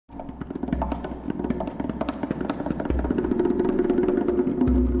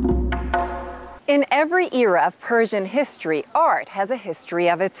In every era of Persian history, art has a history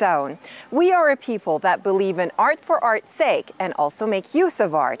of its own. We are a people that believe in art for art's sake and also make use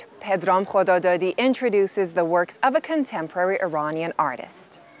of art. Pedram Khodadadi introduces the works of a contemporary Iranian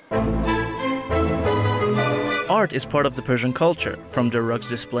artist. Art is part of the Persian culture, from their rugs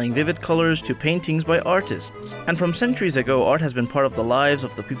displaying vivid colors to paintings by artists. And from centuries ago, art has been part of the lives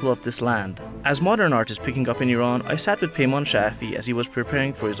of the people of this land. As modern art is picking up in Iran, I sat with Peyman Shafi as he was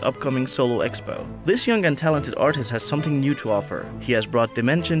preparing for his upcoming solo expo. This young and talented artist has something new to offer. He has brought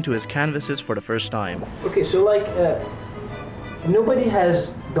dimension to his canvases for the first time. Okay, so nobody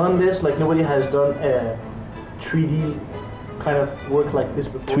has done this, nobody has done a 3D kind of work like this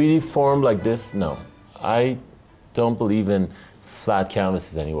before. 3D form like this? No. I don't believe in flat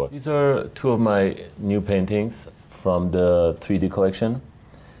canvases anymore. These are two of my new paintings from the 3D collection.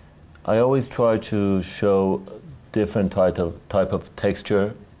 I always try to show different type of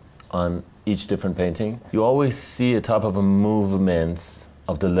texture on each different painting. You always see a type of a movement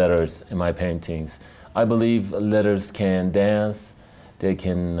of the letters in my paintings. I believe letters can dance, they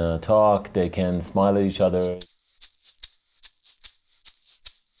can talk, they can smile at each other.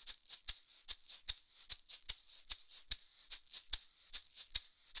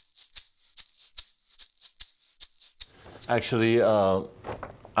 Actually,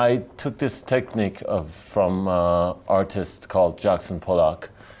 I took this technique from an artist called Jackson Pollock,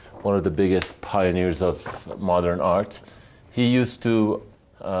 one of the biggest pioneers of modern art. He used to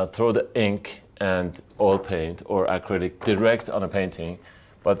throw the ink and oil paint or acrylic direct on a painting,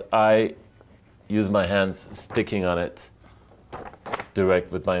 but I use my hands sticking on it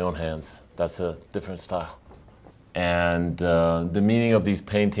direct with my own hands. That's a different style. And the meaning of these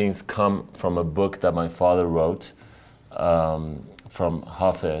paintings come from a book that my father wrote, from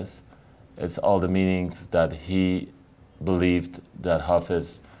Hafiz. It's all the meanings that he believed that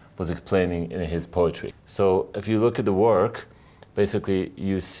Hafiz was explaining in his poetry. So if you look at the work, basically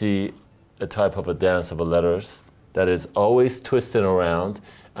you see a type of a dance of the letters that is always twisting around,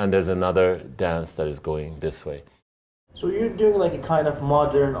 and there's another dance that is going this way. So you're doing like a kind of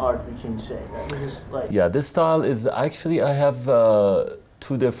modern art, we can say. Right? This is like... Yeah, this style is actually, I have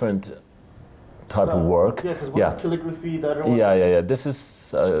two different type of work. Yeah, because one is calligraphy, the other one... Yeah. This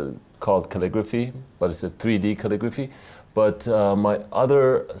is called calligraphy, but it's a 3D calligraphy. But my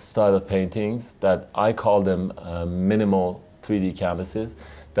other style of paintings, that I call them minimal 3D canvases,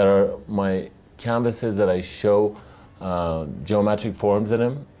 that are my canvases that I show geometric forms in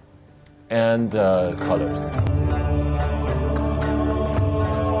them and colors.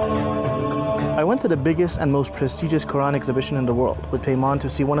 I went to the biggest and most prestigious Quran exhibition in the world with Peyman to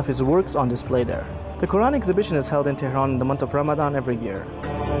see one of his works on display there. The Quran exhibition is held in Tehran in the month of Ramadan every year.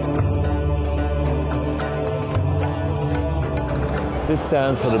 This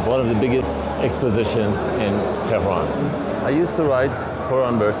stands for one of the biggest expositions in Tehran. I used to write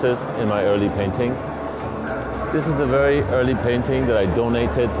Quran verses in my early paintings. This is a very early painting that I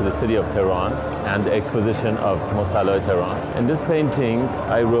donated to the city of Tehran and the exposition of Musalla Tehran. In this painting,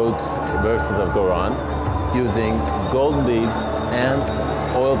 I wrote verses of Quran using gold leaves and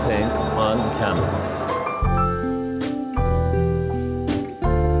oil paint on canvas.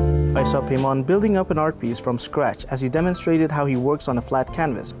 I saw Peyman building up an art piece from scratch as he demonstrated how he works on a flat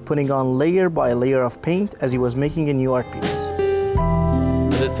canvas, putting on layer by layer of paint as he was making a new art piece.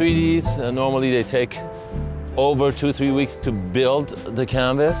 The 3Ds, normally they take over 2-3 weeks to build the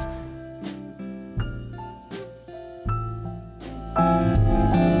canvas.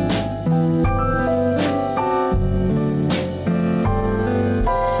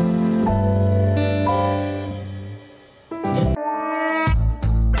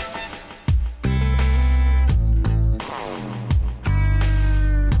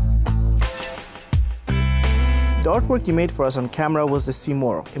 The artwork he made for us on camera was the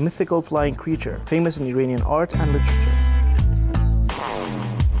Simor, a mythical flying creature famous in Iranian art and literature.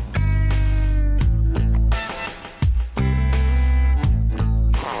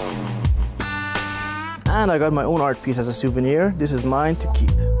 And I got my own art piece as a souvenir. This is mine to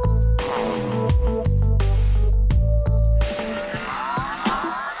keep.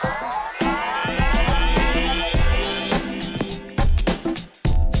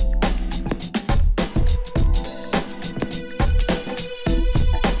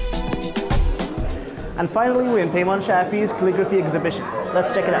 And finally, we're in Peyman Shafi's calligraphy exhibition.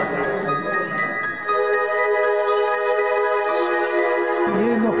 Let's check it out.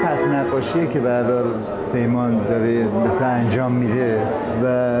 یه نوع خط نقاشیه که بعدا پیمان داره مثلا انجام میده و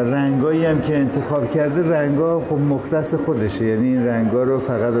رنگایی هم که انتخاب کرده رنگا خب مختص خودشه، یعنی این رنگا رو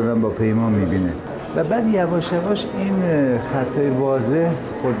فقط آدم با پیمان میبینه. و بعد یواش یواش این خطای واضح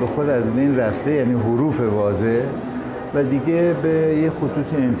خود به خود از بین رفته، یعنی حروف واضح، و دیگه به یه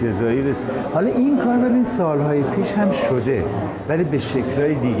خطوط انتزاعی رسید. حالا این کار ببین سالهای پیش هم شده ولی به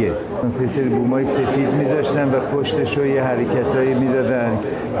شکل‌های دیگه. مثلا سری بومای سفید میذاشتن و پشتش رو یه حرکتایی میدادن،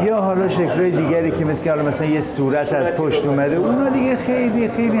 یا حالا شکل‌های دیگری که مثلا یه صورت از پشت اومده، اونا دیگه خیلی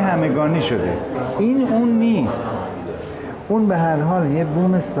خیلی همگانی شده. این اون نیست. اون به هر حال یه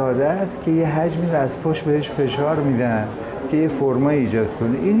بوم ساده است که یه حجمی رو از پشت بهش فشار میدن که یه فرمای ایجاد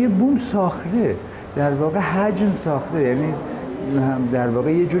کنه. این یه بوم ساخته، در واقع حجم ساخته، یعنی در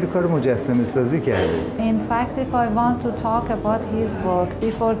واقع یه جوری کار مجسمه سازی کرده. In fact, if I want to talk about his work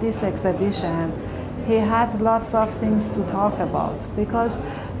before this exhibition, he has lots of things to talk about because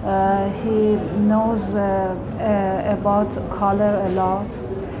he knows about color a lot.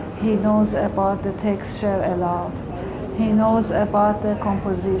 He knows about the texture a lot. He knows about the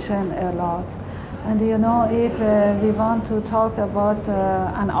composition a lot. And you know, if we want to talk about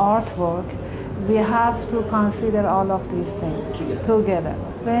an artwork, we have to consider all of these things together.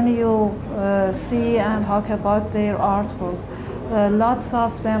 When you see and talk about their artworks, lots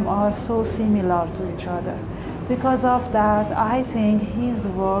of them are so similar to each other. Because of that, I think his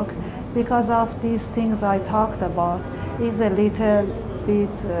work, because of these things I talked about, is a little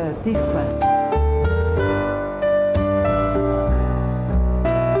bit different.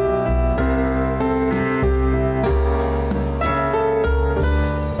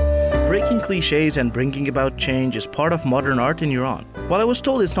 Breaking cliches and bringing about change is part of modern art in Iran. While I was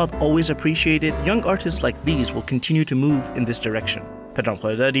told it's not always appreciated, young artists like these will continue to move in this direction. Pedram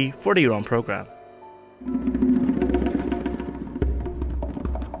Khoedadi for the Iran program.